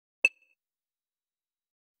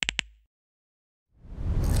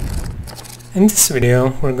In this video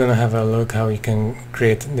we're gonna have a look how you can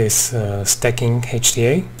create this stacking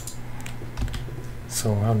HTA.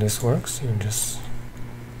 So how this works, you just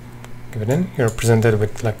give it in. You're presented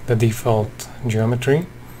with like the default geometry.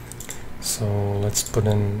 So let's put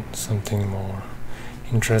in something more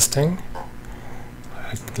interesting,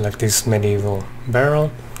 like this medieval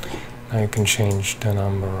barrel. Now you can change the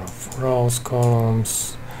number of rows,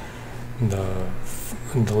 columns, the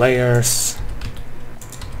layers,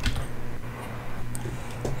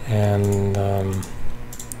 and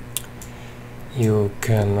you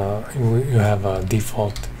can you have a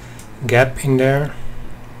default gap in there.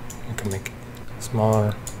 You can make it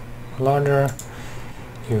smaller, larger.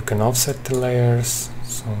 You can offset the layers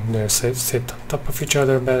so they sit on top of each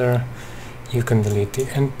other better. You can delete the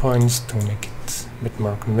endpoints to make it a bit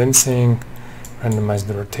more convincing, randomize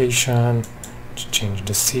the rotation, change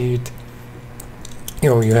the seed.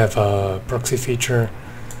 You have a proxy feature,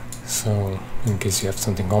 so in case you have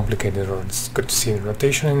something complicated, or it's good to see the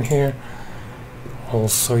rotation in here.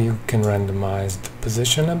 Also you can randomize the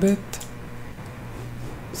position a bit,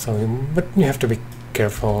 but you have to be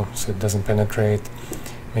careful so it doesn't penetrate.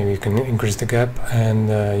 Maybe you can increase the gap, and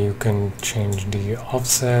you can change the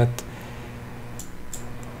offset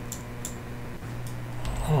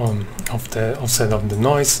of the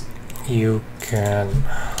noise. You can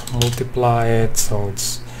multiply it, so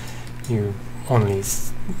you only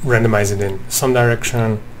randomize it in some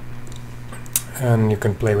direction, and you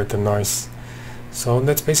can play with the noise. So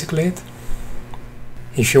that's basically it.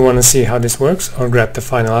 If you want to see how this works or grab the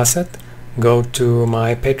final asset, go to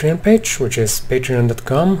my Patreon page, which is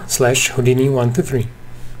patreon.com/Houdini123.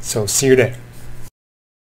 So see you there.